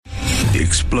The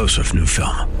explosive new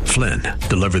film, Flynn,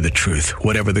 deliver the truth,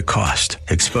 whatever the cost,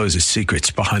 exposes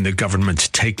secrets behind the government's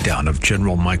takedown of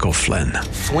General Michael Flynn.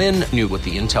 Flynn knew what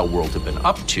the intel world had been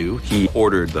up to. He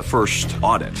ordered the first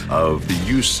audit of the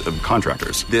use of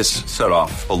contractors. This set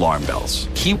off alarm bells.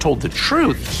 He told the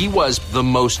truth. He was the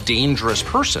most dangerous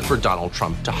person for Donald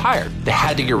Trump to hire. They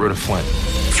had to get rid of Flynn.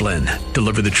 Flynn,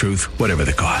 deliver the truth, whatever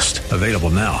the cost. Available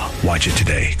now. Watch it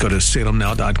today. Go to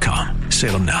salemnow.com.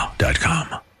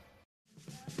 salemnow.com.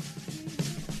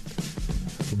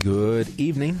 Good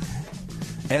evening,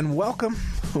 and welcome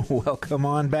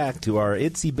on back to our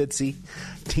itsy-bitsy,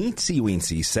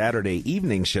 teensy-weensy Saturday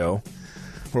evening show,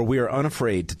 where we are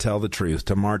unafraid to tell the truth,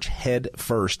 to march head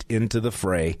first into the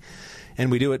fray, and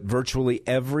we do it virtually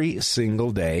every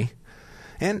single day,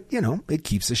 and, you know, it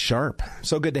keeps us sharp.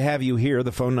 So good to have you here.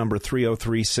 The phone number,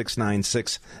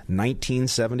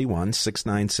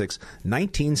 303-696-1971,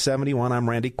 696-1971. I'm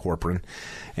Randy Corcoran,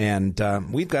 and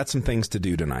we've got some things to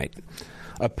do tonight.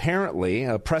 Apparently,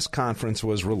 a press conference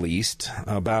was released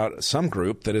about some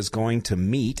group that is going to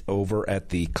meet over at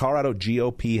the Colorado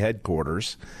GOP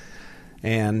headquarters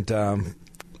and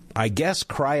I guess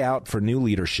cry out for new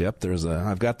leadership.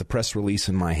 I've got the press release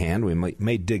in my hand. We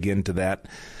may dig into that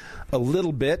a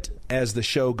little bit as the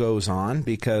show goes on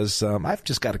because I've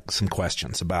just got some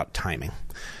questions about timing.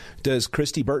 Does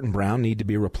Kristi Burton Brown need to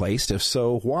be replaced? If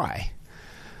so, why?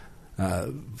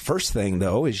 First thing,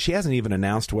 though, is she hasn't even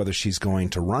announced whether she's going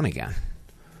to run again.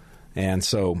 And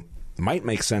so it might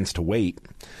make sense to wait.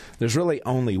 There's really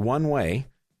only one way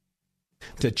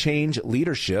to change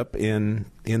leadership in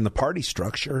the party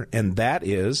structure, and that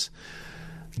is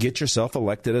get yourself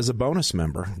elected as a bonus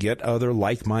member. Get other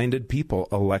like-minded people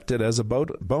elected as a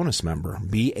bonus member.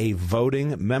 Be a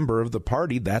voting member of the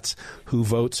party. That's who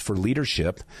votes for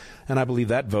leadership. And I believe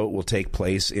that vote will take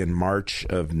place in March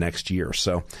of next year.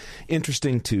 So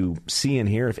interesting to see and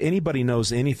hear. If anybody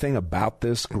knows anything about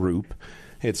this group,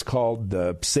 it's called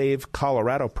the Save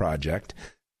Colorado Project.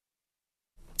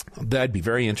 I'd be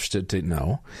very interested to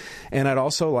know. And I'd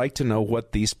also like to know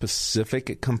what the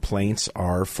specific complaints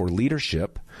are for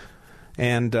leadership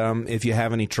and if you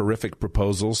have any terrific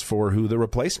proposals for who the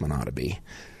replacement ought to be.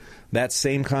 That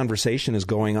same conversation is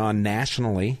going on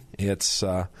nationally. It's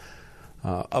up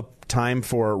time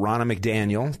for Ronna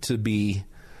McDaniel to be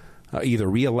either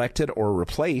reelected or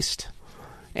replaced.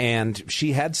 And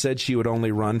she had said she would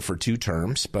only run for 2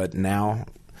 terms, but now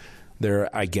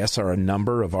there, I guess, are a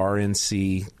number of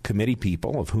RNC committee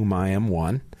people, of whom I am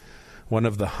one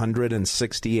of the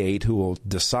 168 who will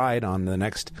decide on the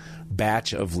next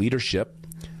batch of leadership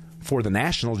for the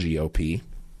national GOP.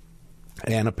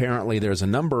 And apparently there's a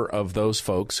number of those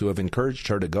folks who have encouraged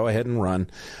her to go ahead and run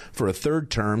for a 3rd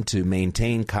term to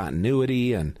maintain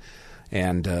continuity and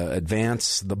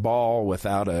advance the ball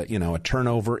without a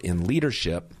turnover in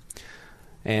leadership.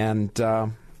 And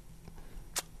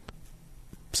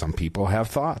some people have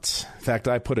thoughts. In fact,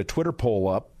 I put a Twitter poll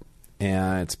up,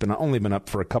 and it's only been up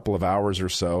for a couple of hours or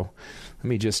so. Let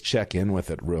me just check in with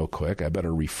it real quick. I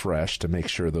better refresh to make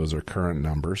sure those are current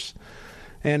numbers.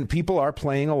 And people are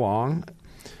playing along,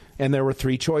 and there were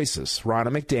 3 choices. Ronna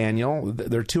McDaniel,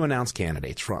 there are 2 announced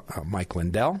candidates, Mike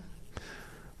Lindell,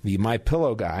 the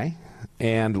MyPillow guy,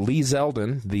 and Lee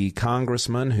Zeldin, the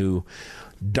congressman who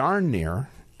darn near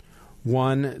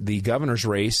won the governor's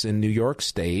race in New York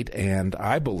State, and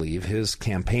I believe his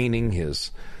campaigning,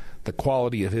 the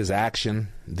quality of his action,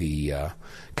 the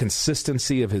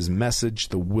consistency of his message,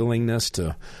 the willingness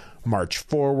to march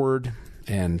forward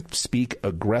and speak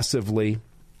aggressively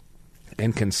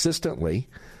and consistently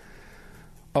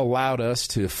allowed us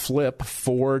to flip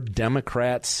 4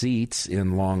 Democrat seats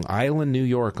in Long Island, New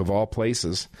York, of all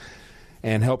places,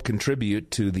 and help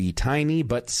contribute to the tiny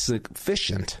but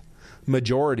sufficient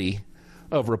majority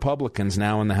of Republicans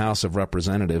now in the House of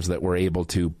Representatives that were able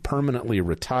to permanently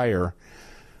retire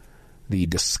the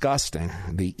disgusting,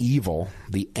 the evil,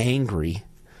 the angry,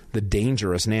 the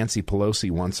dangerous Nancy Pelosi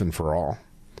once and for all.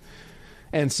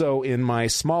 And so in my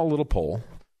small little poll,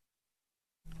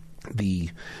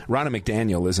 the Ronna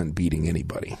McDaniel isn't beating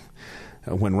anybody.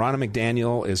 When Ronna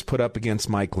McDaniel is put up against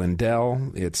Mike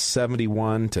Lindell, it's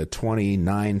 71 to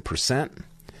 29%.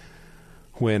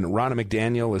 When Ronna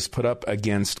McDaniel is put up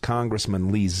against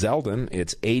Congressman Lee Zeldin,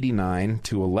 it's 89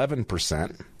 to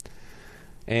 11%.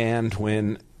 And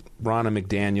when Ronna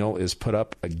McDaniel is put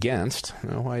up against,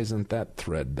 why isn't that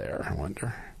thread there, I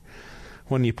wonder?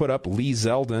 When you put up Lee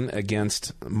Zeldin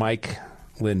against Mike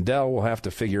Lindell, we'll have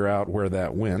to figure out where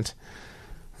that went.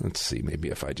 Let's see, maybe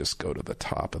if I just go to the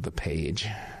top of the page.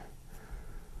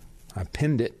 I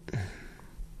pinned it.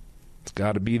 It's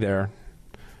got to be there.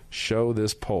 Show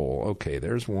this poll. Okay,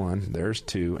 there's 1, there's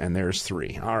 2, and there's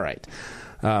 3. All right.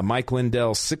 Mike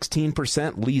Lindell,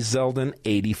 16%. Lee Zeldin,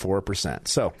 84%.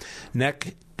 So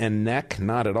neck and neck,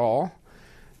 not at all.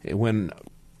 When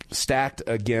stacked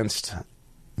against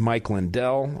Mike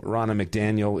Lindell, Ronna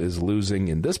McDaniel is losing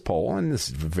in this poll, and this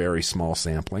is a very small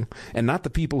sampling. And not the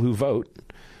people who vote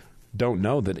don't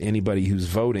know that anybody who's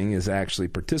voting is actually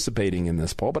participating in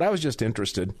this poll. But I was just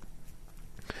interested.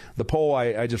 The poll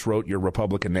I just wrote, your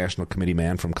Republican National Committee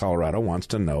man from Colorado wants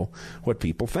to know what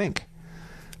people think.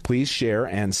 Please share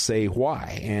and say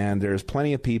why. And there's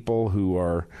plenty of people who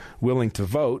are willing to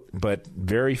vote, but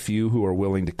very few who are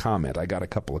willing to comment. I got a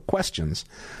couple of questions,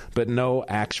 but no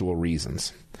actual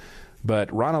reasons. But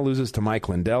Ronna loses to Mike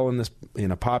Lindell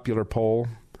in a popular poll,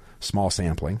 small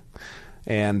sampling.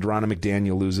 And Ronna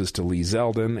McDaniel loses to Lee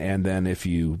Zeldin. And then if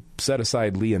you set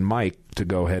aside Lee and Mike to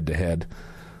go head-to-head,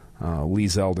 Lee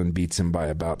Zeldin beats him by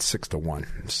about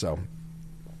 6-1. So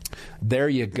there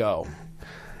you go.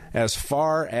 As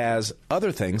far as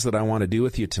other things that I want to do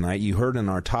with you tonight, you heard in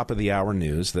our top-of-the-hour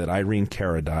news that Irene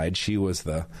Cara died. She was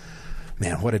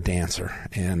what a dancer.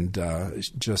 And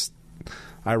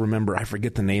I remember, I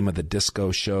forget the name of the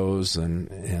disco shows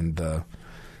and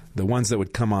the ones that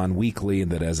would come on weekly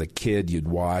that as a kid you'd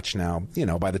watch. Now,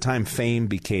 by the time Fame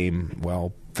became,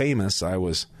 famous, I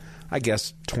was, I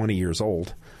guess, 20 years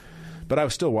old. But I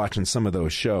was still watching some of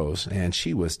those shows, and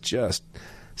she was just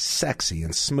sexy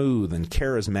and smooth and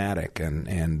charismatic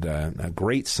and a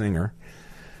great singer.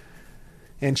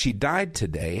 And she died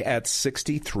today at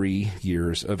 63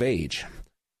 years of age.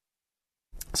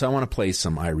 So I want to play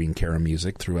some Irene Cara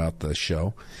music throughout the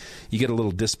show. You get a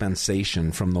little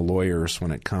dispensation from the lawyers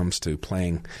when it comes to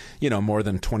playing, more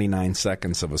than 29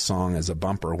 seconds of a song as a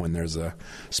bumper when there's a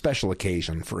special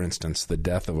occasion, for instance, the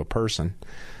death of a person.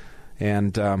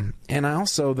 And I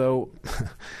also, though,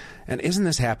 and isn't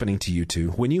this happening to you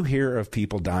too? When you hear of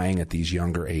people dying at these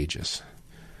younger ages,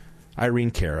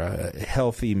 Irene Cara, a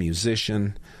healthy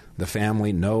musician, the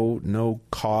family, no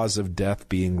cause of death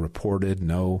being reported,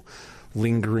 no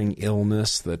lingering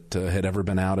illness that had ever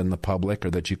been out in the public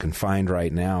or that you can find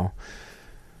right now.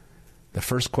 The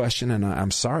first question, and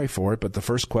I'm sorry for it, but the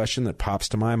first question that pops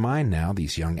to my mind now,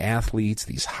 these young athletes,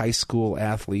 these high school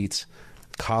athletes,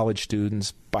 college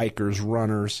students, bikers,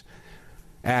 runners,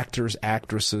 actors,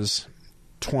 actresses,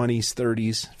 20s,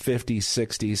 30s, 50s,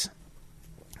 60s,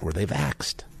 were they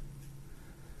vaxxed?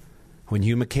 When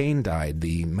Hugh McCain died,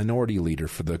 the minority leader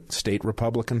for the state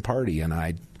Republican Party, and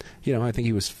I think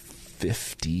he was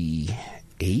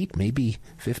 58, maybe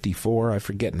 54, I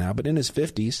forget now, but in his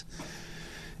 50s.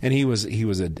 And he was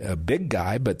a big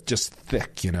guy, but just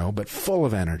thick, but full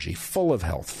of energy, full of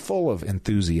health, full of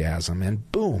enthusiasm, and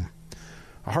boom,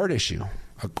 a heart issue,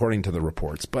 according to the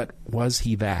reports. But was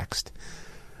he vaxxed?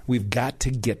 We've got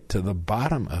to get to the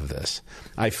bottom of this.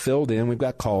 I filled in. We've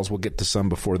got calls. We'll get to some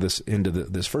before this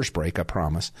first break, I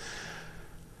promise.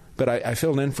 But I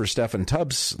filled in for Stephen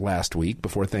Tubbs last week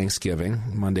before Thanksgiving,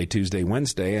 Monday, Tuesday,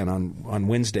 Wednesday. And on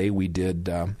Wednesday we did,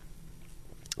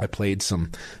 I played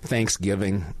some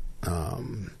Thanksgiving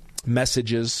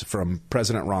messages from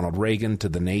President Ronald Reagan to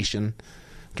the nation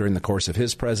during the course of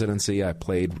his presidency. I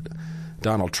played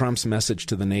Donald Trump's message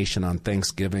to the nation on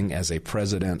Thanksgiving as a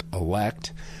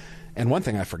president-elect. And one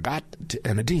thing I forgot,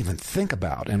 and I didn't even think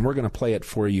about, and we're going to play it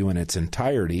for you in its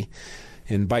entirety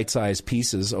in bite-sized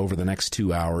pieces over the next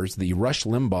 2 hours, the Rush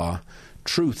Limbaugh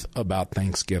truth about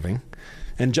Thanksgiving,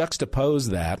 and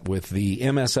juxtapose that with the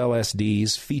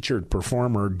MSLSD's featured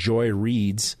performer Joy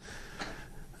Reid's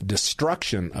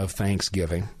destruction of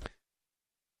Thanksgiving.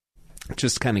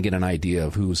 Just kind of get an idea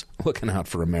of who's looking out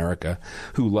for America,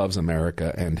 who loves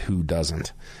America, and who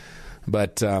doesn't.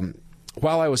 But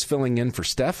while I was filling in for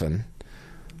Stephen,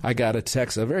 I got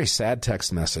a very sad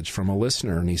text message from a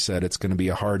listener, and he said it's going to be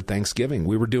a hard Thanksgiving.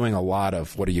 We were doing a lot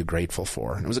of What Are You Grateful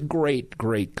For? And it was a great,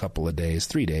 great couple of days,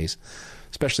 3 days,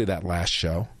 especially that last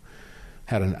show.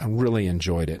 I really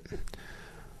enjoyed it.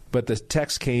 But the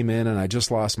text came in, and I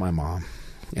just lost my mom.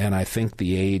 And I think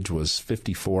the age was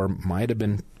 54, might have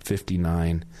been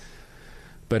 59,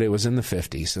 but it was in the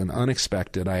 50s. And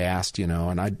unexpected, I asked,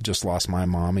 and I just lost my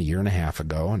mom a year and a half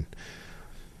ago, and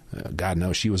God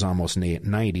knows she was almost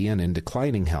 90 and in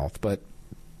declining health. But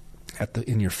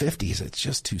in your 50s, it's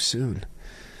just too soon.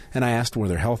 And I asked, were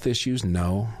there health issues?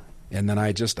 No. And then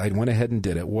I went ahead and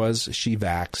did it. Was she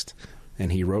vaxxed?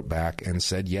 And he wrote back and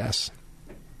said yes.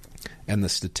 And the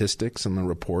statistics and the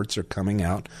reports are coming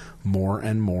out more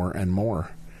and more and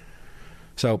more.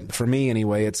 So for me,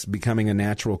 anyway, it's becoming a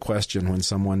natural question when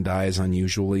someone dies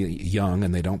unusually young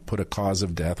and they don't put a cause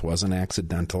of death, wasn't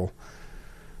accidental.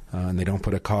 and they don't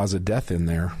put a cause of death in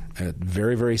there.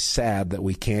 Very, very sad that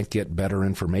we can't get better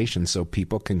information so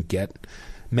people can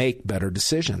make better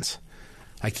decisions.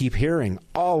 I keep hearing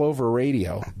all over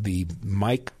radio the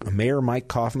Mayor Mike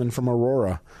Kaufman from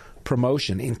Aurora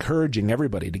promotion, encouraging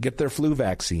everybody to get their flu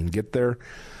vaccine, get their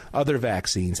other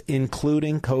vaccines,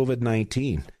 including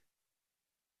COVID-19.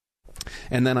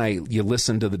 And then you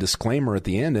listen to the disclaimer at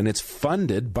the end, and it's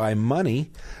funded by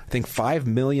money, I think $5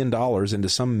 million into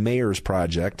some mayor's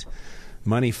project,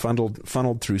 money funneled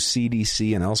through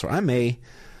CDC and elsewhere. I may,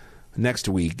 next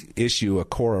week, issue a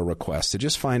Cora request to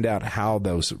just find out how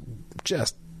those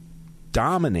just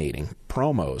dominating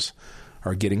promos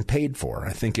are getting paid for.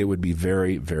 I think it would be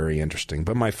very, very interesting.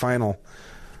 But my final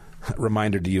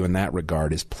reminder to you in that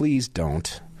regard is please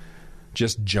don't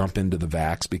just jump into the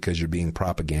vax because you're being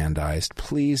propagandized.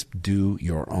 Please do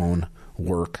your own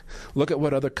work. Look at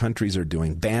what other countries are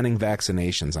doing, banning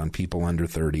vaccinations on people under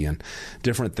 30 and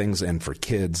different things, and for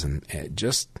kids. And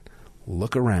just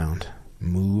look around.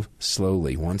 Move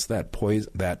slowly. Once that poison,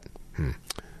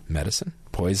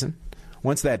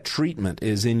 once that treatment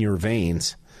is in your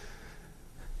veins,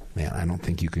 man, I don't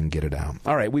think you can get it out.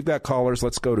 All right, we've got callers.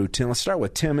 Let's go to Tim. Let's start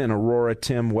with Tim in Aurora.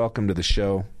 Tim, welcome to the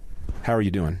show. How are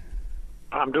you doing?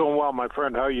 I'm doing well, my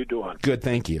friend. How are you doing? Good,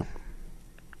 thank you.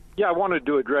 Yeah, I wanted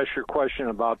to address your question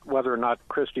about whether or not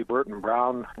Christy Burton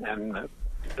Brown and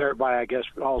thereby, I guess,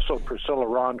 also Priscilla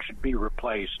Ron should be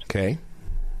replaced. Okay.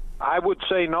 I would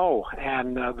say no,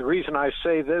 and the reason I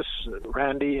say this,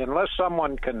 Randy, unless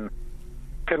someone can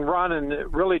run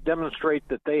and really demonstrate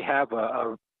that they have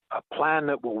a plan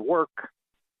that will work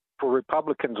for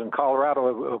Republicans in Colorado,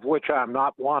 of which I'm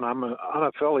not one, I'm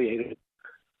unaffiliated.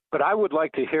 But I would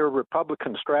like to hear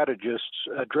Republican strategists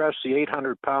address the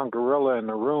 800-pound gorilla in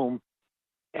the room,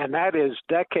 and that is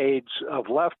decades of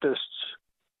leftists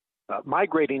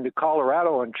migrating to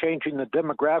Colorado and changing the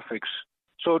demographics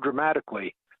so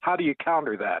dramatically. How do you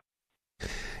counter that?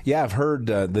 Yeah, I've heard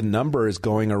the number is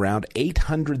going around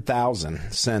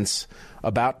 800,000 since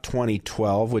about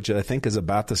 2012, which I think is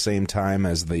about the same time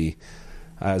as the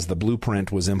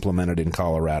blueprint was implemented in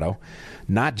Colorado.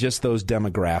 Not just those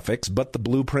demographics, but the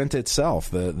blueprint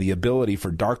itself, the ability for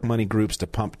dark money groups to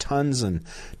pump tons and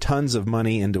tons of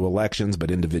money into elections, but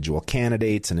individual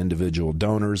candidates and individual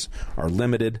donors are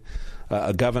limited.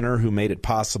 A governor who made it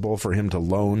possible for him to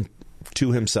loan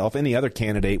to himself. Any other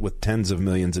candidate with tens of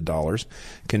millions of dollars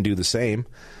can do the same.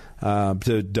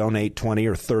 To donate $20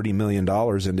 or $30 million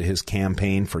into his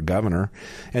campaign for governor.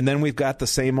 And then we've got the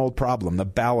same old problem, the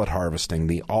ballot harvesting,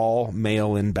 the all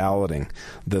mail-in balloting,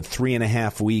 the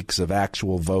 3.5 weeks of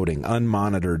actual voting,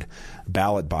 unmonitored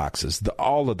ballot boxes.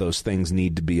 All of those things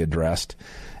need to be addressed.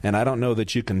 And I don't know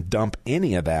that you can dump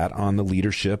any of that on the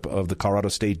leadership of the Colorado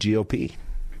State GOP.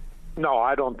 No,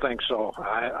 I don't think so.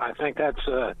 I think that's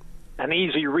an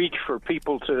easy reach for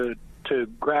people to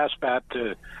grasp at,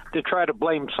 to try to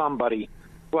blame somebody.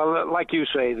 Well, like you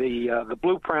say, the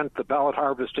blueprint, the ballot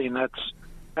harvesting,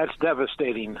 that's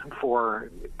devastating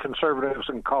for conservatives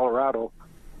in Colorado.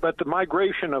 But the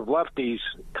migration of lefties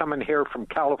coming here from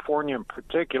California in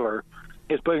particular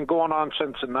has been going on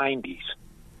since the 90s.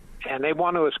 And they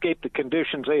want to escape the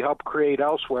conditions they helped create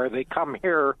elsewhere. They come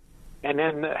here and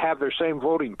then have their same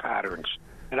voting patterns.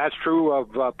 And that's true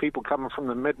of people coming from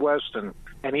the Midwest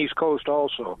and East Coast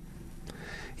also.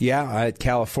 Yeah,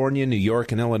 California, New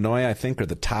York, and Illinois, I think, are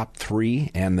the top three,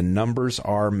 and the numbers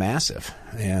are massive.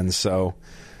 And so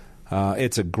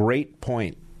it's a great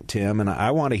point, Tim, and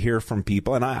I want to hear from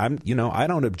people. And I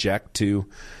don't object to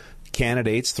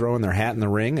candidates throwing their hat in the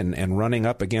ring and running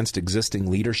up against existing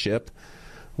leadership.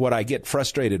 What I get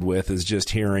frustrated with is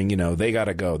just hearing, they got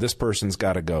to go. This person's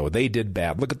got to go. They did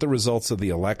bad. Look at the results of the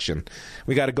election.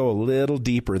 We got to go a little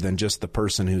deeper than just the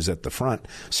person who's at the front.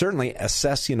 Certainly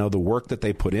assess, the work that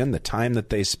they put in, the time that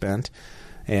they spent,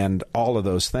 and all of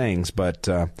those things. But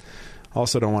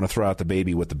also don't want to throw out the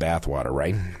baby with the bathwater,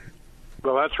 right?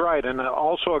 Well, that's right. And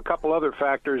also a couple other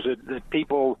factors that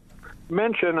people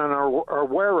mention and are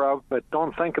aware of but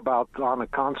don't think about on a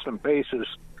constant basis.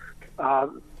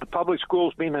 The public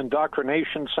schools being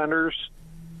indoctrination centers,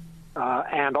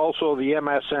 and also the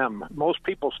MSM. Most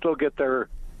people still get their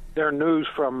news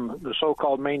from the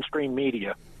so-called mainstream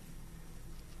media.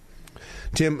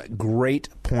 Tim, great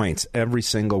points, every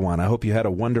single one. I hope you had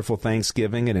a wonderful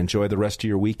Thanksgiving and enjoy the rest of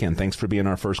your weekend. Thanks for being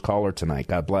our first caller tonight.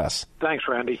 God bless. Thanks,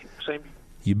 Randy. Same.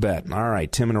 You bet. All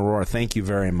right, Tim and Aurora, thank you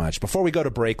very much. Before we go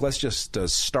to break, let's just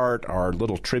start our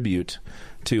little tribute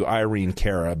to Irene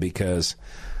Cara, because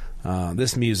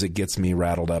this music gets me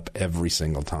rattled up every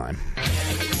single time.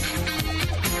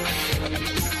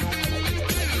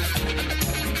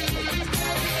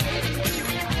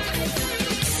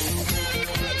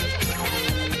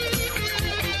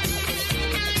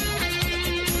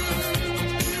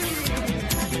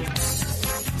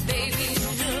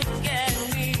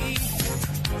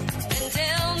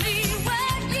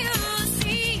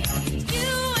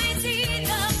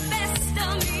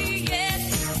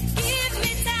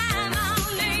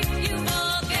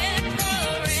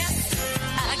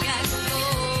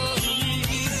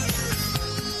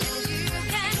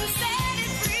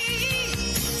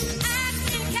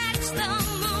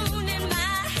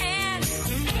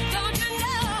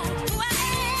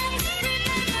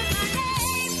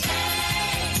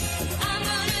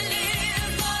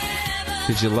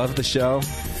 Did you love the show?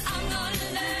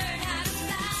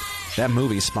 That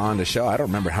movie spawned a show. I don't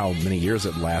remember how many years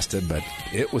it lasted, but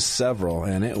it was several,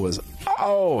 and it was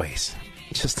always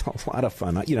just a lot of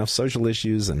fun. You know, social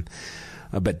issues, and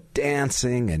but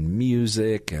dancing and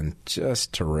music, and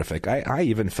just terrific. I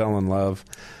even fell in love.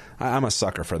 I'm a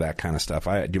sucker for that kind of stuff.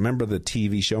 Do you remember the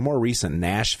TV show, more recent,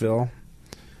 Nashville,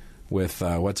 with,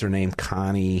 what's her name,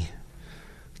 Connie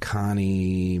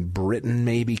Britton,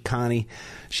 maybe? Connie.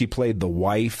 She played the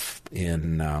wife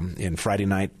in Friday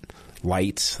Night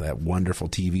Lights, that wonderful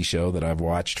TV show that I've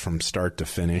watched from start to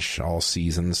finish, all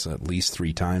seasons, at least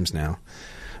 3 times now.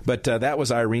 But that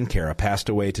was Irene Cara, passed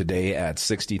away today at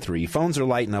 63. Phones are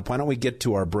lighting up. Why don't we get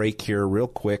to our break here real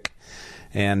quick?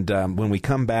 And when we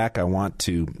come back, I want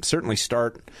to certainly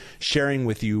start sharing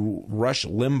with you Rush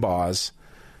Limbaugh's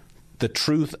The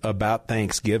Truth About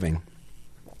Thanksgiving.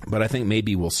 But I think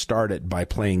maybe we'll start it by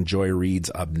playing Joy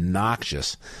Reid's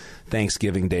obnoxious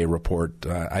Thanksgiving Day report.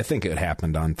 I think it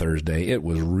happened on Thursday. It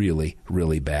was really,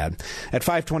 really bad. At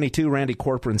 5:22, Randy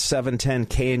Corcoran, 710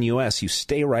 KNUS. You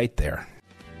stay right there.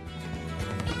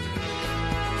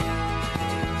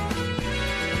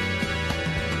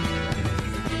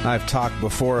 I've talked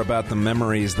before about the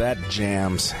memories. That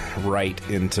jams right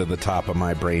into the top of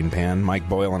my brain pan. Mike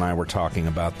Boyle and I were talking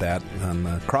about that on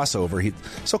the crossover. He's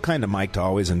so kind of Mike to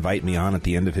always invite me on at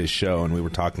the end of his show, and we were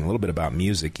talking a little bit about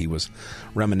music. He was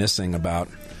reminiscing about,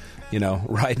 you know,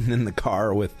 riding in the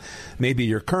car with maybe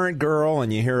your current girl,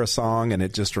 and you hear a song, and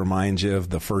it just reminds you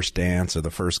of the first dance or the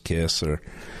first kiss or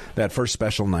that first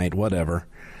special night, whatever.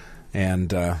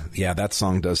 And, yeah, that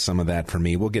song does some of that for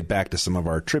me. We'll get back to some of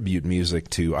our tribute music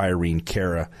to Irene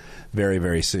Cara very,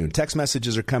 very soon. Text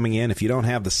messages are coming in. If you don't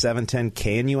have the 710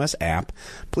 KNUS app,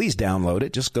 please download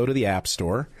it. Just go to the App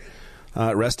Store.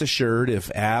 Rest assured,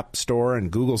 if App Store and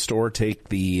Google Store take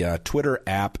the Twitter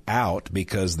app out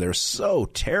because they're so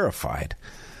terrified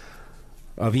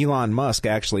of Elon Musk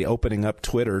actually opening up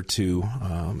Twitter to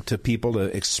people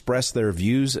to express their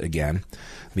views again.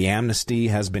 The amnesty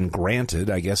has been granted,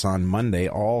 I guess, on Monday.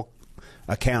 All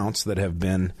accounts that have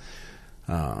been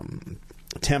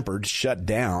tempered, shut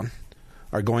down,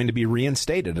 are going to be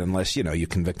reinstated unless, you know, you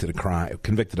convicted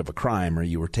of a crime or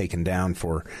you were taken down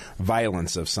for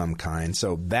violence of some kind.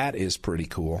 So that is pretty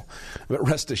cool. But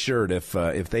rest assured, if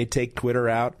they take Twitter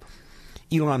out,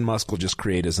 Elon Musk will just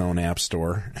create his own app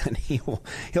store, and he'll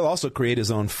also create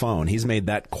his own phone. He's made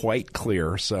that quite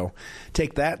clear. So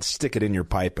take that, stick it in your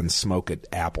pipe, and smoke it,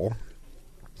 Apple.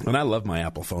 And I love my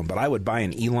Apple phone, but I would buy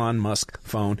an Elon Musk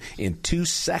phone in 2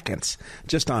 seconds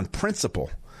just on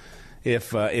principle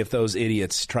if those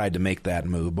idiots tried to make that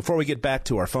move. Before we get back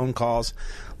to our phone calls,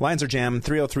 lines are jamming,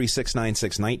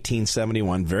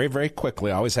 303-696-1971. Very, very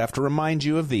quickly, I always have to remind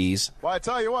you of these. Well, I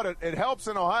tell you what, it helps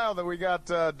in Ohio that we got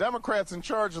Democrats in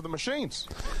charge of the machines.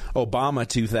 Obama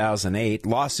 2008.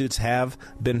 Lawsuits have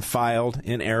been filed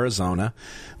in Arizona.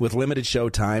 With limited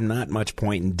showtime, not much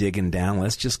point in digging down.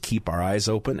 Let's just keep our eyes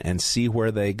open and see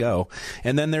where they go.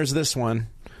 And then there's this one.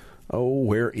 Oh,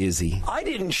 where is he? I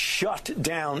didn't shut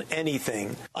down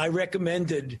anything. I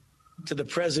recommended to the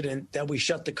president that we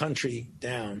shut the country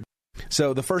down.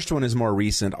 So the first one is more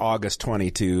recent, August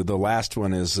 22. The last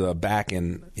one is back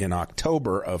in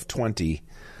October of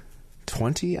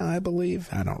 2020, I believe.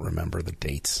 I don't remember the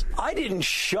dates. I didn't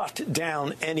shut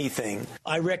down anything.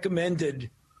 I recommended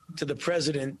to the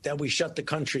president that we shut the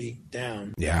country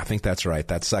down. Yeah, I think that's right.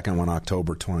 That second one,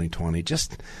 October 2020.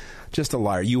 Just a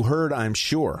liar. You heard, I'm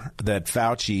sure, that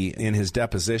Fauci, in his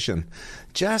deposition,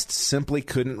 just simply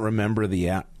couldn't remember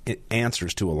the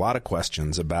answers to a lot of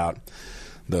questions about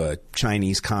the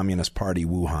Chinese Communist Party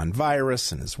Wuhan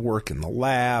virus and his work in the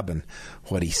lab and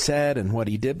what he said and what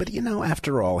he did. But, you know,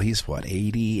 after all, he's,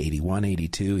 80, 81,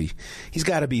 82? He's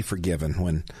got to be forgiven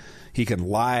when he can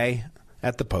lie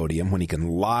at the podium, when he can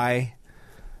lie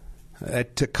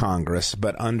to Congress,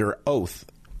 but under oath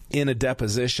in a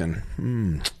deposition.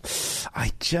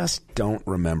 I just don't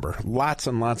remember. Lots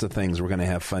and lots of things we're going to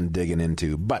have fun digging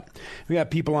into. But we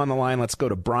got people on the line. Let's go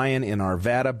to Brian in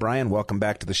Arvada. Brian, welcome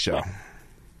back to the show.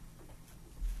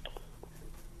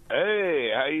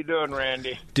 Hey, how you doing,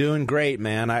 Randy? Doing great,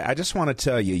 man. I just want to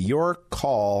tell you, your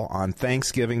call on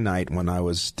Thanksgiving night when I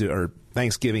was or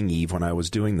Thanksgiving Eve when I was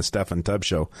doing the Stephan Tubb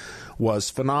Show was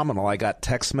phenomenal. I got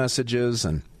text messages,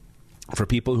 and for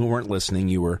people who weren't listening,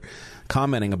 you were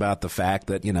commenting about the fact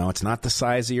that, you know, it's not the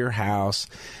size of your house,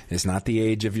 it's not the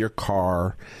age of your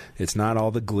car, it's not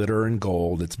all the glitter and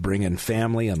gold. It's bringing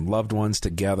family and loved ones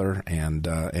together and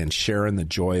sharing the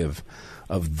joy of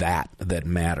that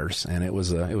matters. And it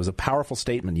was a powerful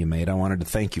statement you made. I wanted to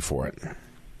thank you for it.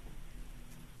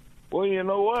 Well, you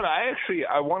know what?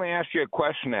 I want to ask you a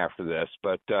question after this,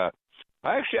 but I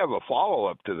actually have a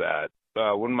follow-up to that.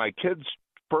 When my kids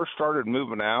first started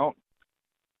moving out,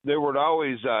 they would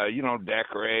always,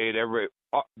 decorate.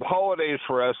 The holidays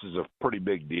for us is a pretty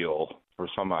big deal for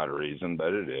some odd reason,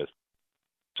 but it is.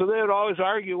 So they would always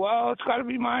argue, well, it's got to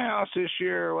be my house this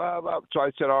year. Well, so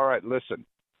I said, all right, listen,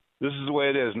 this is the way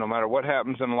it is. No matter what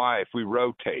happens in life, we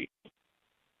rotate.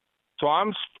 So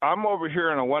I'm over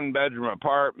here in a one-bedroom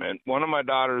apartment. One of my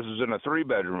daughters is in a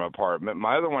three-bedroom apartment.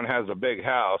 My other one has a big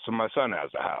house, and my son has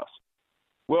a house.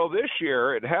 Well, this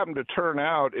year it happened to turn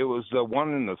out it was the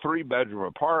one in the three-bedroom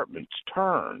apartment's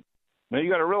turn. Now you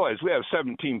got to realize we have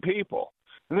 17 people,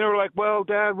 and they were like, "Well,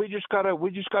 Dad, we just gotta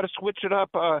switch it up.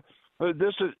 And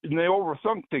they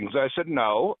overthink things." I said,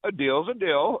 "No, a deal's a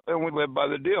deal, and we live by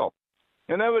the deal."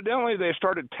 And evidently they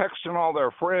started texting all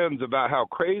their friends about how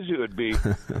crazy it would be.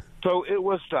 So it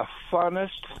was the funnest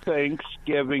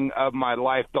Thanksgiving of my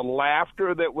life. The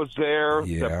laughter that was there.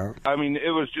 Yeah.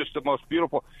 It was just the most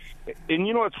beautiful. And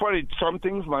you know what's funny? Some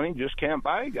things money just can't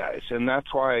buy, guys. And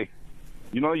that's why,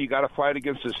 you got to fight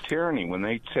against this tyranny. When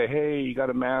they say, hey, you got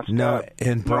to mask up. No,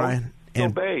 and Brian...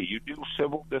 obey. You do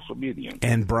civil disobedience.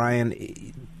 And Brian,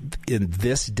 in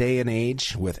this day and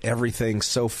age, with everything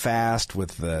so fast,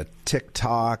 with the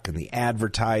TikTok and the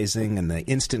advertising and the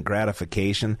instant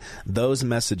gratification, those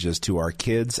messages to our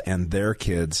kids and their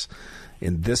kids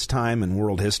in this time in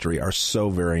world history are so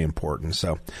very important.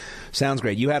 So, sounds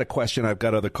great. You had a question. I've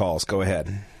got other calls. Go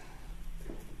ahead.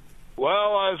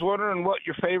 Well, I was wondering what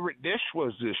your favorite dish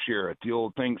was this year at the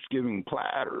old Thanksgiving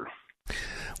platter.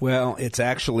 Well, it's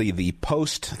actually the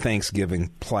post-Thanksgiving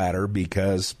platter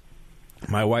because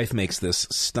my wife makes this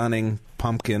stunning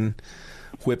pumpkin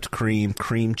whipped cream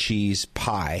cheese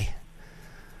pie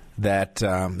that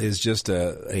is just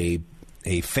a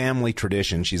family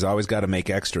tradition. She's always got to make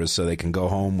extras so they can go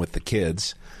home with the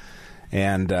kids.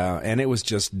 And it was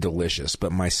just delicious.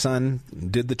 But my son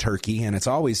did the turkey, and it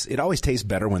always tastes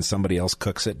better when somebody else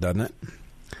cooks it, doesn't it?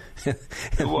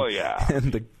 Well, yeah.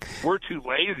 We're too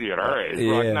lazy at our age.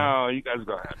 Yeah. Like, no, you guys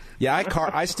go ahead. Yeah,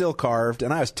 I still carved,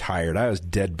 and I was tired. I was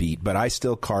dead beat, but I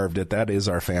still carved it. That is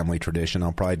our family tradition.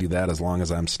 I'll probably do that as long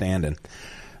as I'm standing.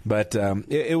 But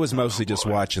it was mostly just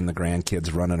watching the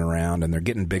grandkids running around, and they're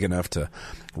getting big enough to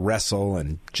wrestle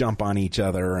and jump on each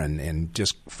other and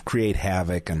just create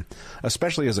havoc. And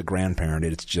especially as a grandparent,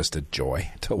 it's just a joy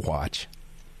to watch.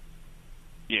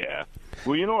 Yeah.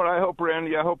 Well, you know what I hope,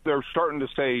 Randy? I hope they're starting to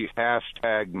say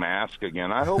 #mask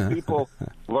again. I hope people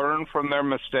learn from their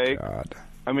mistake. God.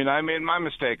 I made my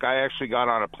mistake. I actually got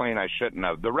on a plane I shouldn't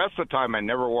have. The rest of the time, I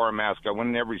never wore a mask. I went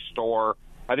in every store.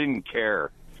 I didn't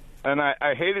care. And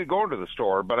I hated going to the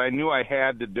store, but I knew I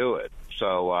had to do it.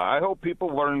 So I hope people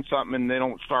learn something and they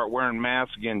don't start wearing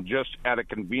masks again just out of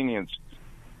convenience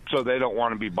so they don't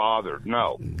want to be bothered.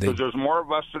 No, because there's more of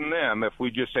us than them if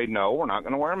we just say, no, we're not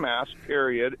going to wear a mask,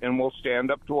 period, and we'll stand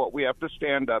up to what we have to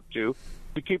stand up to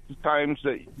keep the times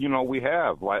that, we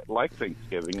have, like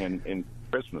Thanksgiving and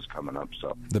Christmas coming up.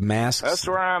 So the masks, that's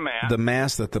where I'm at. The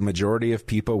masks that the majority of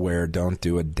people wear don't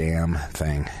do a damn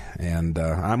thing. And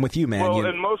I'm with you, man. Well,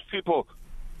 and most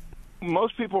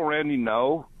people, Randy,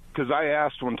 know, because I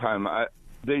asked one time,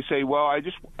 they say, well, I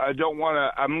don't want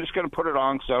to, I'm just going to put it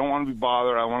on because I don't want to be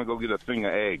bothered. I want to go get a thing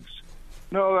of eggs.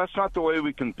 No, that's not the way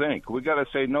we can think. We got to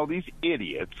say, no, these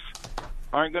idiots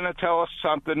aren't going to tell us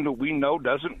something that we know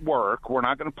doesn't work. We're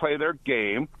not going to play their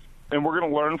game, and we're going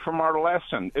to learn from our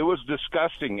lesson. It was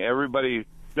disgusting. Everybody,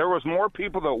 there was more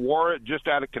people that wore it just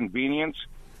out of convenience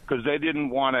because they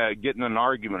didn't want to get in an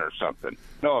argument or something.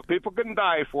 No, if people can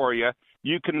die for you,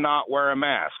 you cannot wear a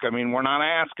mask. We're not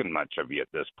asking much of you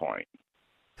at this point.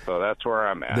 So that's where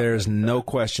I'm at. There's no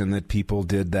question that people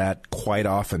did that quite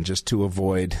often just to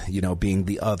avoid, being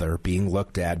the other, being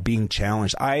looked at, being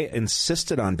challenged. I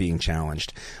insisted on being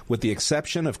challenged, with the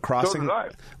exception of crossing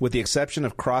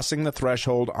the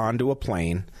threshold onto a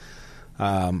plane.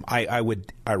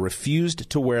 I refused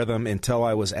to wear them until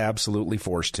I was absolutely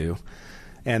forced to,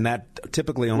 and that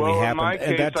typically only happened. In my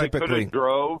case, I could have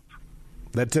drove.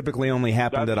 That typically only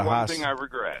happened at a hospital. That's one thing I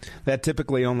regret. That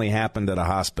typically only happened at a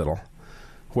hospital,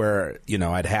 where,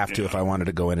 I'd have to if I wanted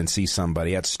to go in and see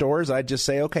somebody. At stores, I'd just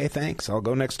say, okay, thanks, I'll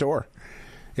go next door.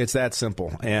 It's that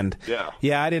simple. And,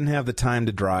 I didn't have the time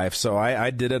to drive, so I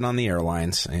did it on the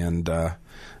airlines. And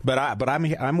but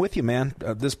I'm with you, man.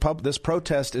 This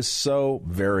protest is so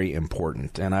very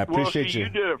important, and I appreciate you. You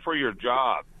did it for your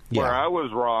job. Yeah. Where I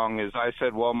was wrong is I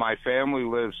said, well, my family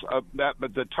lives up that, but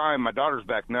at the time, my daughter's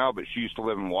back now, but she used to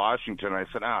live in Washington. I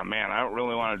said, man, I don't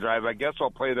really want to drive. I guess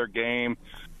I'll play their game.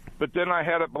 But then I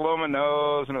had it below my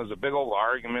nose, and it was a big old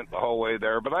argument the whole way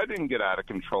there. But I didn't get out of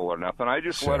control or nothing. I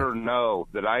just let her know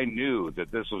that I knew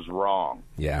that this was wrong.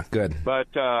 Yeah, good. But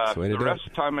the rest of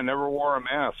the time, I never wore a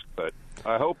mask. But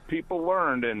I hope people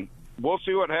learned, and we'll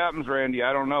see what happens, Randy.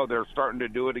 I don't know. They're starting to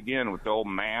do it again with the old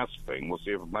mask thing. We'll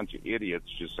see if a bunch of idiots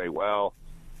just say, well,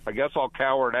 I guess I'll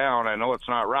cower down. I know it's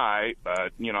not right,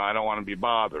 but, I don't want to be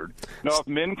bothered. No, if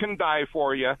men can die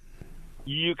for you,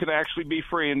 you can actually be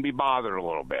free and be bothered a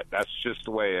little bit. That's just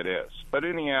the way it is. But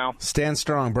anyhow. Stand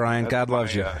strong, Brian. God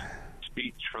loves you.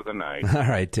 Speech for the night. All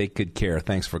right. Take good care.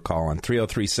 Thanks for calling.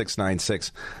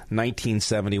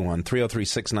 303-696-1971.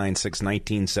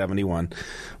 303-696-1971.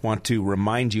 Want to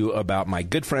remind you about my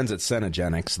good friends at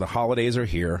Cenegenics. The holidays are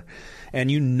here, and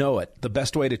you know it. The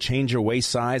best way to change your waist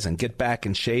size and get back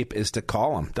in shape is to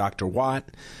call them. Dr. Watt,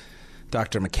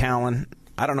 Dr. McCallan.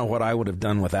 I don't know what I would have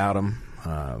done without them.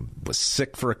 Was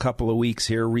sick for a couple of weeks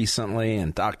here recently,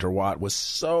 and Dr. Watt was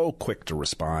so quick to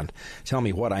respond, tell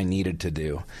me what I needed to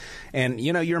do. And,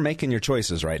 you're making your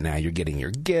choices right now. You're getting your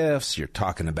gifts. You're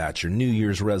talking about your New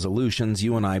Year's resolutions.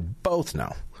 You and I both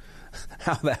know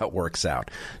how that works out.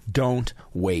 Don't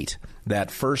wait.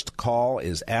 That first call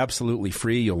is absolutely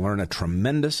free. You'll learn a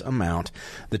tremendous amount.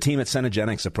 The team at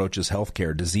Cenegenics approaches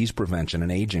healthcare, disease prevention,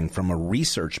 and aging from a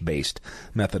research-based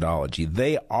methodology.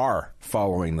 They are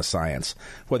following the science.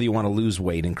 Whether you want to lose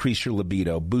weight, increase your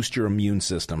libido, boost your immune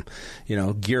system,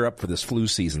 gear up for this flu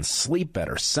season, sleep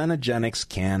better, Cenegenics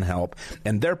can help.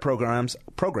 And their programs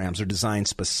are designed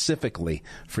specifically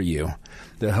for you.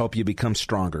 They'll help you become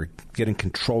stronger, get in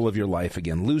control of your life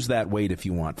again, lose that weight if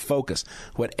you want, focus.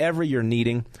 Whatever you're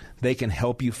needing, they can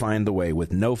help you find the way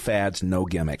with no fads, no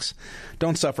gimmicks.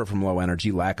 Don't suffer from low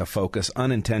energy, lack of focus,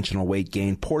 unintentional weight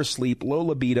gain, poor sleep, low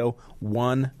libido,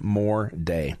 one more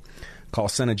day. Call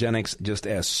Cenegenics just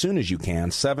as soon as you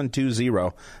can,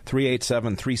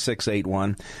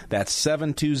 720-387-3681. That's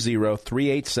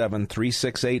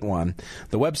 720-387-3681.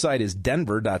 The website is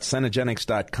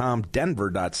denver.cenegenics.com,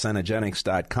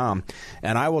 denver.cenegenics.com.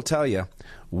 And I will tell you,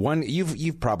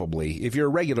 you've probably, if you're a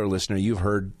regular listener, you've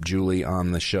heard Julie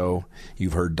on the show.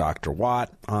 You've heard Dr.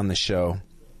 Watt on the show.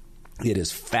 It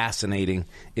is fascinating,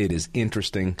 it is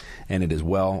interesting, and it is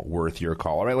well worth your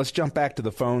call. All right, let's jump back to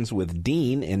the phones with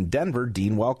Dean in Denver.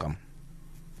 Dean, welcome.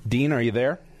 Dean, are you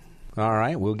there? All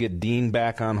right, we'll get Dean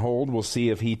back on hold. We'll see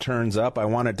if he turns up. I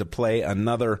wanted to play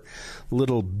another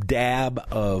little dab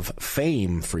of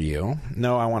Fame for you.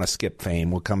 No, I want to skip Fame.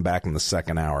 We'll come back in the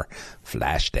second hour.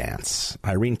 Flashdance.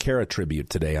 Irene Cara tribute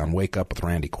today on Wake Up with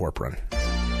Randy Corcoran.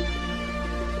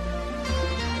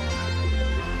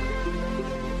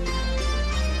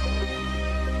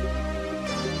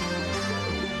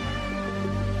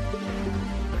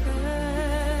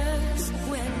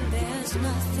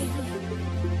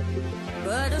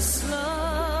 But a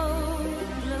slow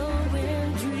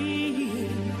glowing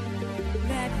dream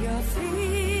that your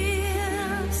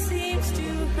fear seems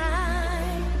to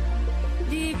hide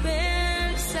deep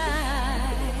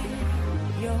inside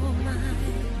your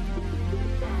mind.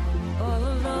 All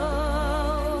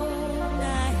alone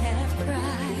I have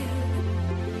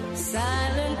cried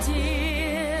silent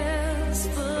tears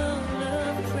full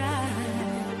of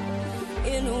pride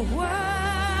in a world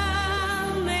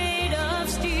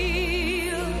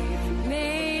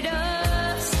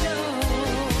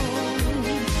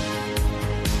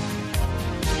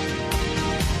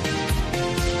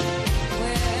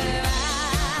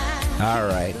All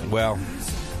right. Well,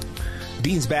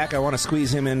 Dean's back. I want to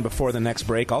squeeze him in before the next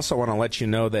break. Also want to let you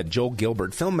know that Joel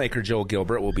Gilbert, filmmaker Joel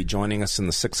Gilbert, will be joining us in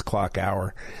the 6 o'clock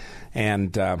hour.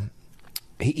 And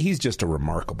he's just a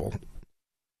remarkable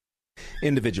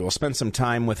individual. Spent some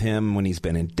time with him when he's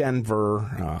been in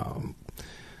Denver,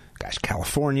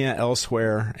 California,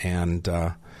 elsewhere. And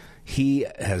he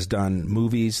has done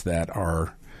movies that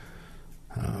are...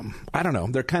 I don't know.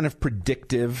 They're kind of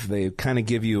predictive. They kind of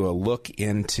give you a look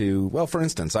into, well, for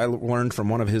instance, I learned from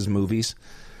one of his movies,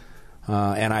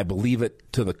 and I believe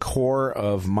it to the core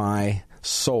of my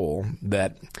soul,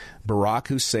 that Barack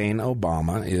Hussein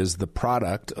Obama is the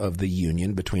product of the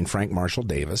union between Frank Marshall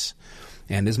Davis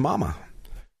and his mama.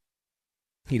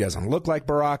 He doesn't look like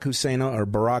Barack Hussein or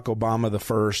Barack Obama the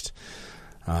first.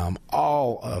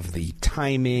 All of the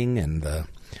timing and the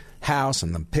house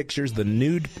and the pictures, the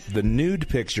nude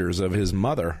pictures of his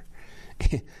mother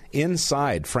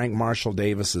inside Frank Marshall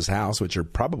Davis's house, which are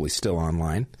probably still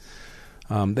online.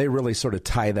 They really sort of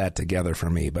tie that together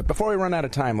for me. But before we run out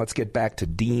of time, let's get back to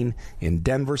Dean in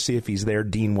Denver, see if he's there.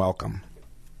 Dean, welcome.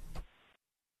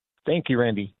 Thank you,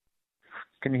 Randy.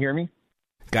 Can you hear me?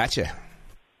 Gotcha.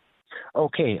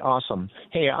 Okay, awesome.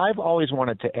 Hey, I've always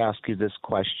wanted to ask you this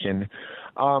question.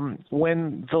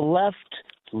 When the left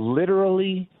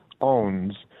literally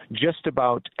owns just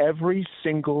about every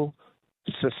single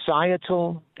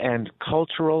societal and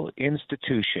cultural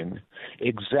institution,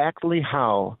 exactly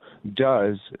how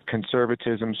does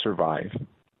conservatism survive?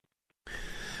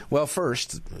 Well,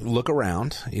 first, look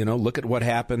around. Look at what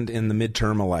happened in the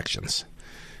midterm elections.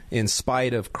 In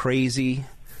spite of crazy,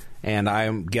 and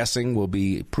I'm guessing will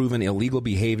be proven illegal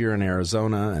behavior in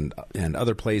Arizona and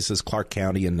other places, Clark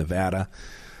County in Nevada,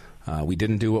 we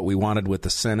didn't do what we wanted with the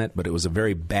Senate, but it was a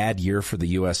very bad year for the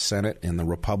U.S. Senate. In the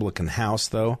Republican House,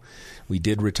 though, we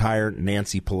did retire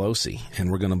Nancy Pelosi,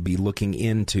 and we're going to be looking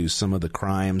into some of the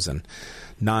crimes and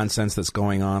nonsense that's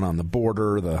going on the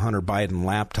border, the Hunter Biden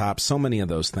laptop, so many of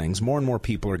those things. More and more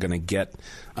people are going to get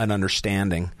an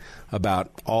understanding about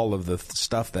all of the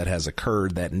stuff that has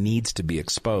occurred that needs to be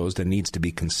exposed and needs to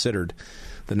be considered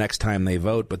the next time they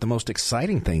vote. But the most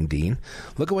exciting thing, Dean,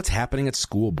 look at what's happening at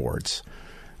school boards.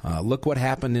 Look what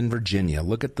happened in Virginia.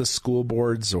 Look at the school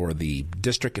boards or the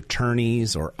district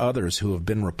attorneys or others who have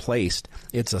been replaced.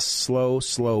 It's a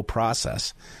slow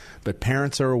process. But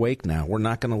parents are awake now. We're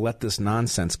not going to let this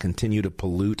nonsense continue to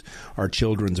pollute our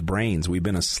children's brains. We've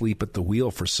been asleep at the wheel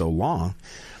for so long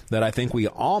that I think we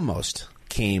almost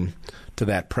came to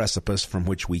that precipice from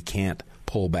which we can't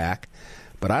pull back.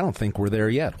 But I don't think we're there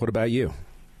yet. What about you?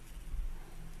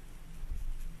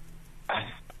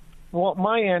 Well,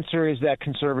 my answer is that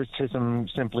conservatism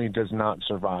simply does not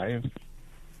survive.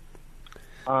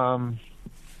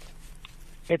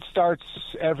 It starts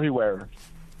everywhere.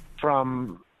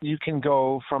 You can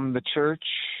go from the church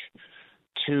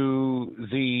to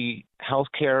the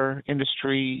healthcare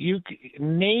industry.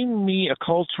 Name me a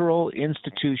cultural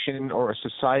institution or a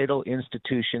societal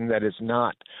institution that is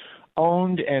not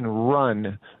owned and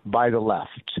run by the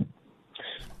left.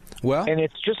 Well, and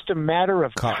it's just a matter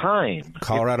of time.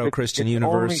 Colorado Christian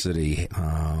University,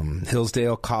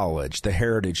 Hillsdale College, the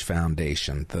Heritage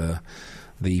Foundation,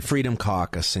 the Freedom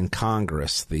Caucus in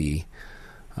Congress, the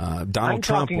Donald Trump. I'm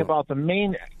talking about the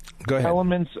main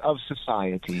elements of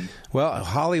society. Well,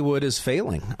 Hollywood is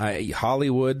failing.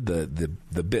 Hollywood,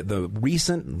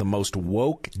 the most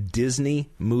woke Disney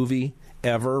movie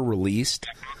ever released,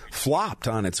 flopped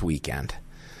on its weekend.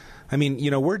 I mean,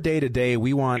 we're day to day.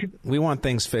 We want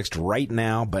things fixed right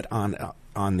now, but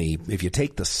if you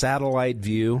take the satellite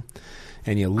view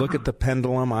and you look at the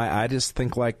pendulum, I just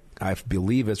think I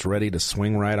believe it's ready to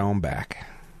swing right on back.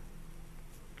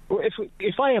 Well,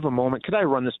 if I have a moment, could I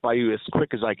run this by you as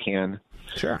quick as I can?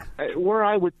 Sure. Where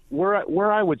I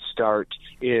would start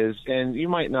is, and you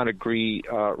might not agree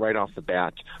right off the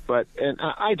bat, and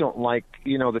I don't like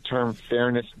the term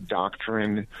fairness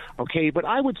doctrine. Okay, but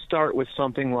I would start with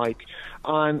something like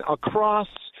across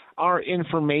our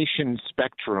information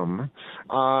spectrum,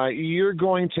 you're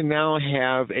going to now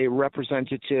have a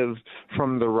representative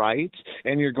from the right,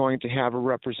 and you're going to have a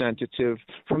representative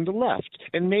from the left,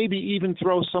 and maybe even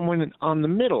throw someone on the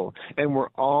middle, and we're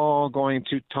all going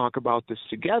to talk about this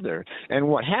together. And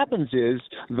what happens is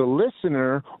the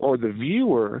listener or the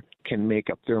viewer can make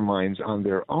up their minds on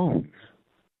their own.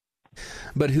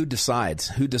 But who decides?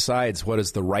 Who decides what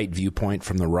is the right viewpoint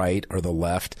from the right or the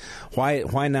left?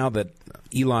 Why now that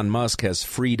Elon Musk has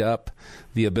freed up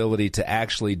the ability to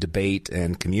actually debate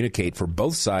and communicate for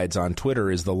both sides on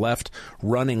Twitter, is the left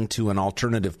running to an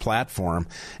alternative platform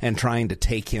and trying to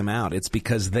take him out? It's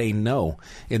because they know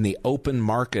in the open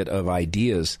market of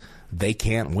ideas, they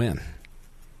can't win.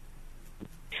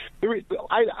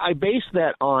 I base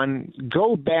that on,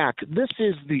 go back, this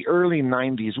is the early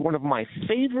 90s. One of my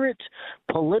favorite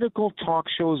political talk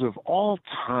shows of all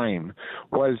time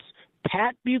was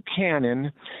Pat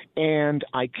Buchanan, and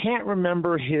I can't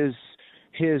remember his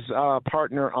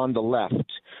partner on the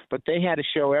left, but they had a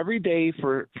show every day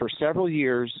for several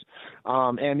years,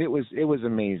 and it was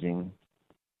amazing.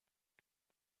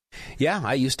 Yeah,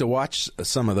 I used to watch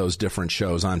some of those different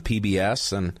shows on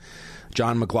PBS and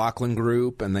John McLaughlin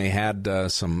Group, and they had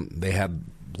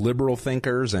liberal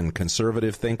thinkers and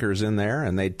conservative thinkers in there,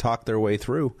 and they'd talk their way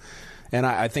through. And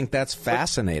I think that's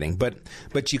fascinating.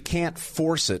 But you can't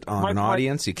force it on an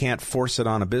audience. You can't force it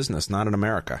on a business, not in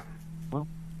America. Well,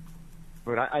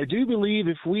 but I do believe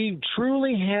if we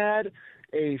truly had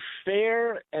a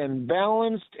fair and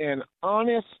balanced and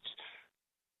honest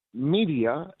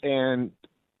media and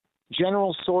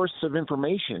general source of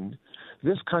information,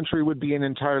 this country would be an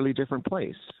entirely different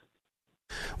place.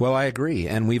 Well, I agree,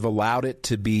 and we've allowed it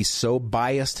to be so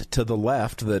biased to the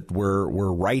left that we're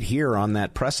right here on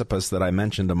that precipice that I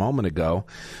mentioned a moment ago,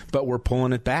 but we're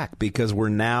pulling it back because we're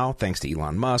now, thanks to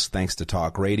Elon Musk, thanks to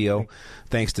talk radio,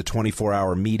 thanks to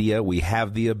 24-hour media, we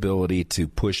have the ability to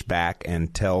push back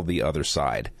and tell the other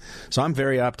side. So I'm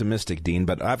very optimistic, Dean,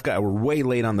 but we're way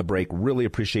late on the break. Really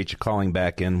appreciate you calling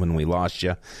back in when we lost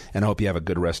you, and I hope you have a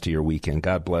good rest of your weekend.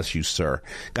 God bless you, sir.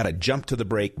 Got to jump to the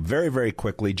break very, very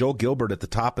quickly. Joel Gilbert at the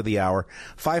top of the hour,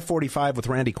 5:45 with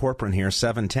Randy Corcoran here,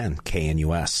 710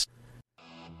 KNUS.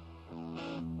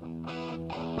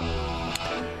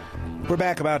 We're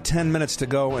back, about 10 minutes to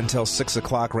go until 6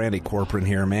 o'clock. Randy Corcoran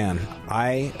here. Man,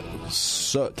 I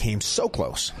came so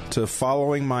close to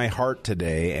following my heart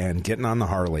today and getting on the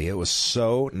Harley. It was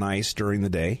so nice during the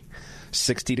day,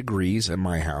 60 degrees at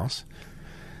my house.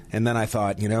 And then I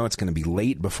thought, it's going to be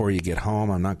late before you get home.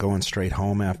 I'm not going straight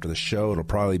home after the show. It'll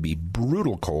probably be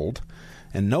brutal cold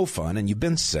and no fun, and you've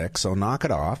been sick, so knock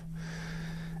it off.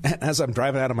 And as I'm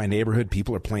driving out of my neighborhood,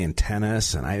 people are playing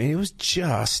tennis, and it was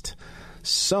just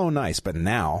so nice. But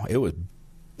now it was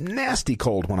nasty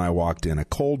cold when I walked in, a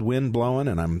cold wind blowing,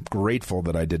 and I'm grateful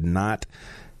that I did not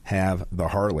have the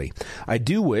Harley. I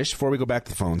do wish, before we go back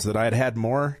to the phones, that I had had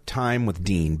more time with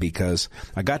Dean, because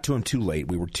I got to him too late.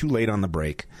 We were too late on the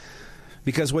break.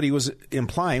 Because what he was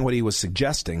implying, what he was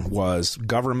suggesting was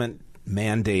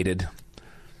government-mandated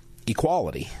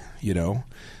equality.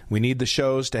 We need the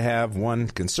shows to have one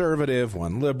conservative,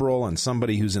 one liberal, and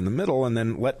somebody who's in the middle, and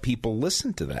then let people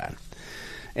listen to that.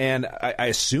 And I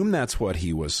assume that's what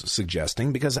he was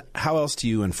suggesting, because how else do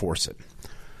you enforce it?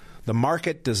 The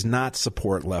market does not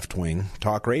support left-wing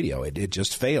talk radio. It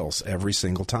just fails every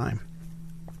single time.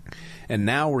 And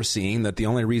now we're seeing that the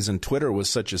only reason Twitter was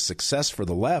such a success for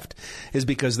the left is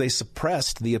because they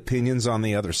suppressed the opinions on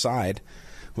the other side.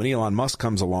 When Elon Musk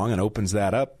comes along and opens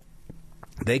that up,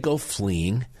 they go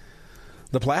fleeing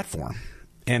the platform.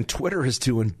 And Twitter is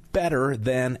doing better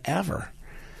than ever.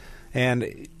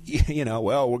 And,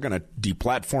 we're going to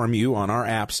deplatform you on our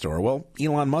app store. Well,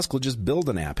 Elon Musk will just build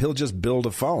an app. He'll just build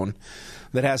a phone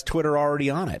that has Twitter already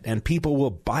on it, and people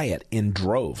will buy it in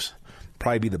droves.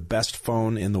 Probably be the best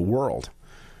phone in the world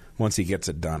once he gets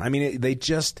it done.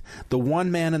 The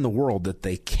one man in the world that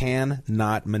they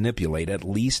cannot manipulate, at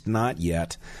least not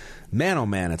yet. Man, oh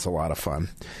man, it's a lot of fun.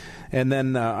 And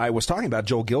then I was talking about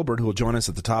Joel Gilbert, who will join us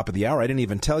at the top of the hour. I didn't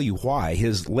even tell you why.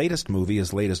 His latest movie,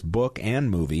 his latest book and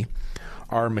movie,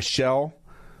 are Michelle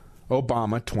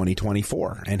Obama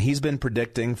 2024. And he's been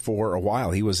predicting for a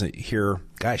while. He was here,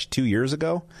 2 years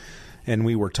ago, and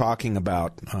we were talking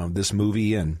about this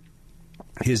movie and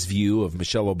his view of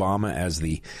Michelle Obama as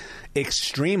the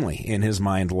extremely, in his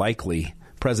mind, likely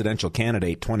presidential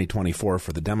candidate 2024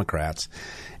 for the Democrats.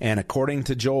 And according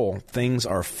to Joel, things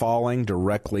are falling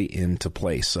directly into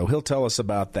place. So he'll tell us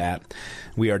about that.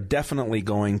 We are definitely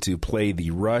going to play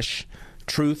the Rush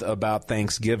Truth About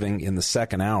Thanksgiving in the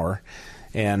second hour.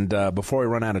 And before we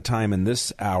run out of time in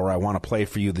this hour, I want to play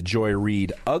for you the Joy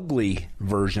Reid ugly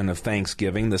version of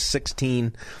Thanksgiving, the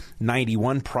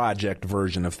 1691 Project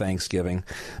version of Thanksgiving.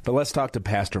 But let's talk to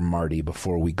Pastor Marty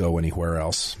before we go anywhere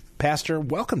else. Pastor,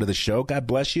 welcome to the show. God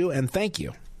bless you, and thank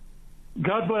you.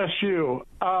 God bless you.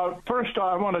 First,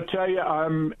 I want to tell you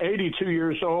I'm 82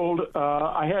 years old.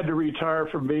 I had to retire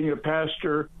from being a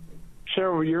pastor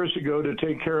several years ago to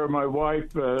take care of my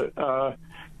wife.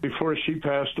 Before she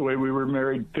passed away, we were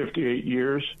married 58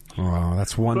 years. Oh,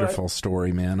 that's a wonderful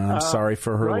story, man. I'm sorry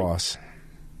for her loss.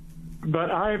 But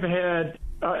I've had,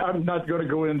 I'm not going to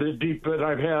go into deep, but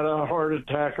I've had a heart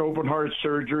attack, open heart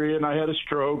surgery, and I had a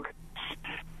stroke.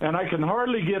 And I can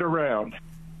hardly get around.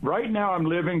 Right now I'm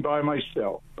living by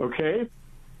myself, okay?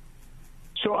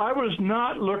 So I was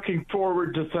not looking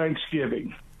forward to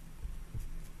Thanksgiving.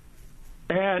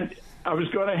 And I was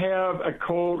going to have a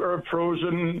cold or a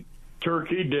frozen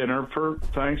turkey dinner for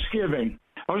Thanksgiving.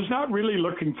 I was not really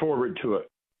looking forward to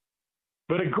it.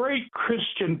 But a great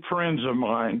Christian friend of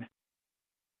mine,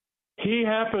 he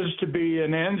happens to be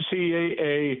an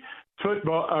NCAA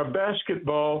football or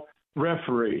basketball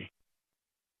referee.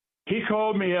 He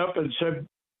called me up and said,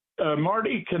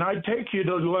 Marty, can I take you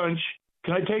to lunch?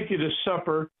 Can I take you to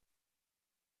supper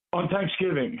on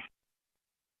Thanksgiving?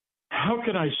 How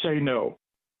can I say no?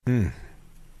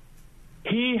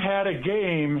 He had a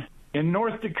game in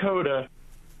North Dakota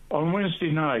on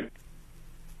Wednesday night.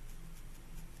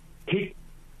 He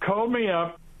called me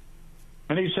up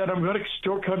and he said, I'm going to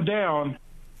still come down.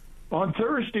 On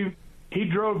Thursday, he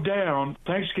drove down,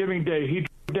 Thanksgiving Day, he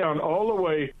drove down all the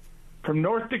way from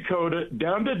North Dakota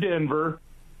down to Denver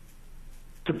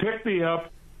to pick me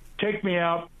up, take me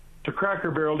out to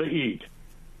Cracker Barrel to eat.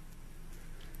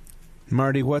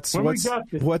 Marty, what's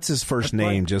his first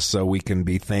name, just so we can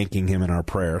be thanking him in our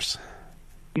prayers?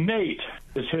 Nate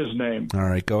is his name. All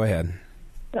right, go ahead.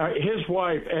 His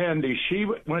wife, Andy, she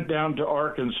went down to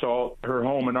Arkansas, her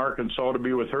home in Arkansas, to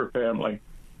be with her family.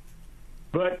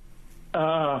 But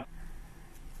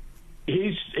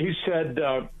he said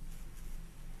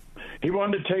he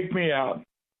wanted to take me out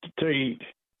to eat.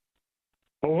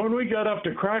 But when we got up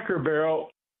to Cracker Barrel,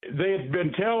 they had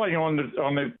been telling on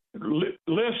the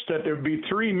list that there would be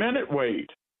 3-minute wait.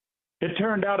 It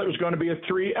turned out it was going to be a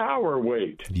 3-hour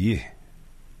wait. Yeah.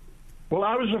 Well,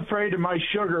 I was afraid that my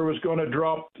sugar was going to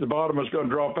drop, the bottom was going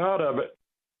to drop out of it.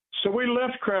 So we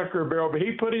left Cracker Barrel, but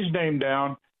he put his name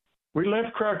down. We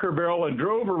left Cracker Barrel and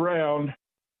drove around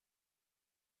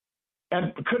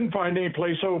and couldn't find any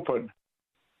place open.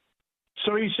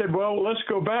 So he said, well, let's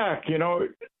go back, you know.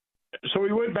 So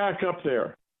we went back up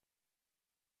there.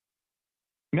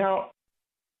 Now,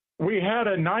 we had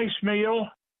a nice meal.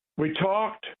 We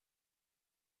talked.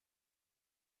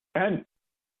 And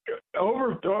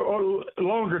over a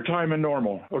longer time than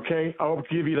normal, okay? I'll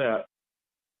give you that.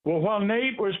 Well, while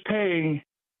Nate was paying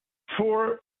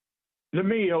for the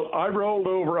meal, I rolled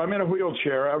over. I'm in a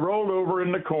wheelchair. I rolled over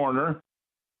in the corner.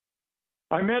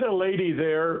 I met a lady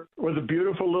there with a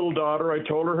beautiful little daughter. I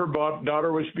told her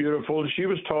daughter was beautiful, and she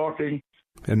was talking.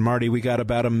 And, Marty, we got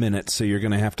about a minute, so you're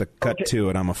going to have to cut to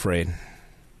it, I'm afraid.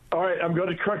 All right, I'm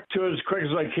going to cut to it as quick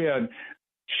as I can.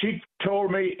 She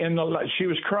told me she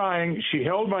was crying. She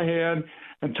held my hand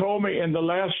and told me in the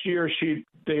last year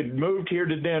they'd moved here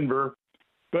to Denver,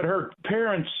 but her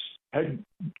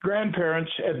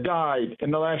grandparents had died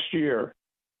in the last year.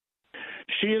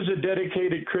 She is a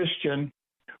dedicated Christian.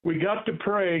 We got to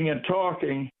praying and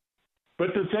talking, but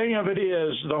the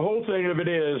whole thing of it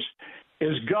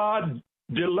is God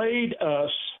delayed us,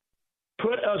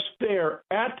 put us there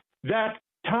at that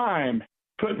time,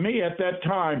 put me at that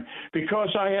time,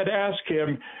 because I had asked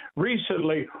him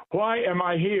recently, why am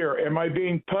I here? Am I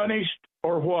being punished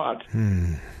or what?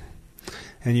 And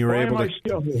you were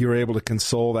able to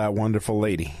console that wonderful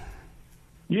lady.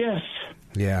 Yes.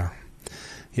 Yeah.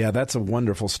 Yeah, that's a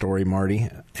wonderful story, Marty.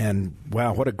 And,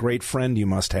 wow, what a great friend you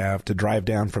must have to drive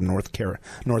down from North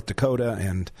Dakota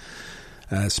and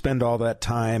spend all that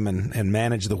time and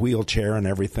manage the wheelchair and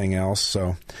everything else.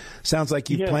 So sounds like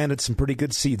you planted some pretty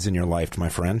good seeds in your life, my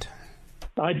friend.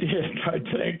 I did.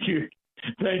 Thank you.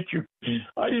 Thank you.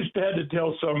 I just had to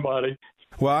tell somebody.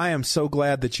 Well, I am so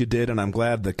glad that you did, and I'm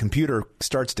glad the computer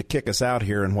starts to kick us out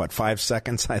here in, 5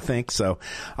 seconds, I think. So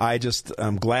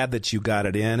I'm glad that you got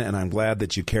it in, and I'm glad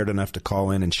that you cared enough to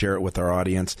call in and share it with our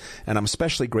audience. And I'm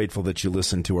especially grateful that you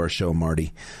listened to our show,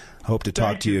 Marty. Hope to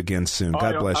talk to you again soon.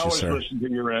 God bless you, sir. I always listen to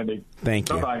you, Randy. Thank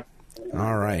you. Bye-bye.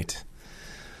 All right.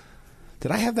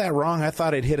 Did I have that wrong? I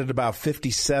thought it hit at about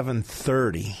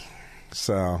 57:30.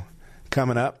 So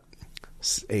coming up,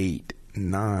 8,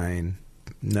 9...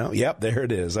 No, yep, there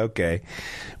it is. Okay.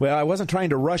 Well, I wasn't trying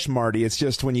to rush Marty. It's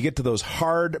just when you get to those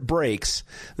hard breaks,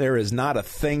 there is not a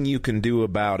thing you can do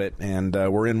about it. And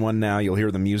we're in one now. You'll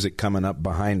hear the music coming up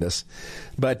behind us.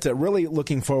 But really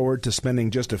looking forward to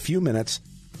spending just a few minutes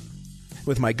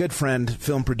with my good friend,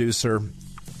 film producer,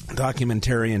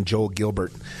 documentarian Joel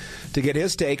Gilbert, to get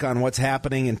his take on what's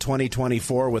happening in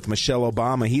 2024 with Michelle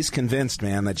Obama. He's convinced,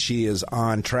 man, that she is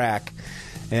on track.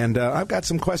 And I've got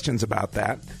some questions about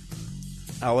that.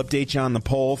 I'll update you on the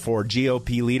poll for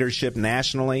GOP leadership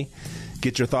nationally,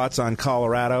 get your thoughts on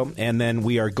Colorado, and then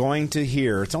we are going to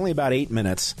hear, it's only about 8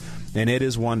 minutes, and it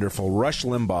is wonderful, Rush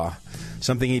Limbaugh,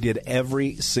 something he did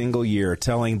every single year,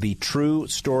 telling the true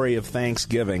story of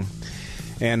Thanksgiving.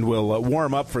 And we'll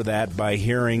warm up for that by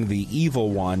hearing the evil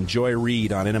one, Joy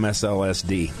Reid, on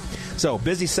NMSLSD. So,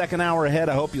 busy second hour ahead.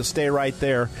 I hope you'll stay right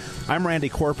there. I'm Randy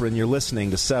Corcoran. You're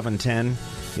listening to 710.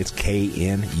 It's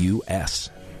KNUS.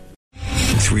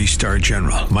 3-star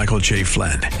General Michael J.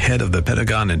 Flynn, head of the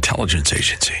Pentagon Intelligence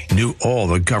Agency, knew all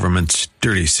the government's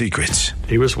dirty secrets.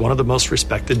 He was one of the most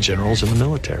respected generals in the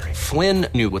military. Flynn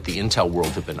knew what the intel world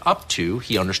had been up to.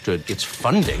 He understood its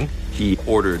funding. He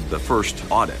ordered the first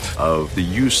audit of the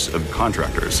use of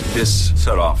contractors. This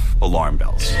set off alarm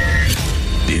bells.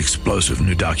 The explosive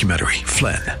new documentary,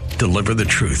 Flynn, Deliver the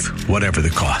Truth, Whatever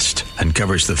the Cost,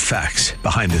 uncovers the facts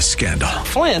behind this scandal.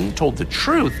 Flynn told the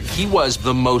truth. He was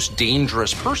the most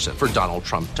dangerous person for Donald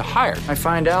Trump to hire. I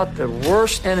find out the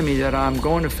worst enemy that I'm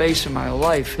going to face in my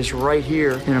life is right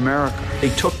here in America. They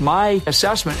took my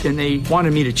assessment and they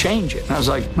wanted me to change it. And I was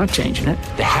like, I'm not changing it.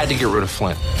 They had to get rid of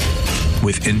Flynn.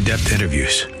 With in-depth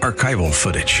interviews, archival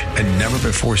footage, and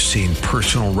never-before-seen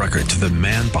personal records of the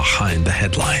man behind the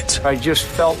headlines. I just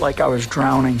felt like I was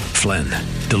drowning. Flynn,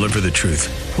 deliver the truth,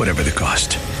 whatever the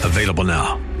cost. Available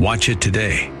now. Watch it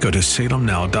today. Go to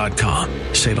salemnow.com.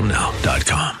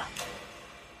 salemnow.com.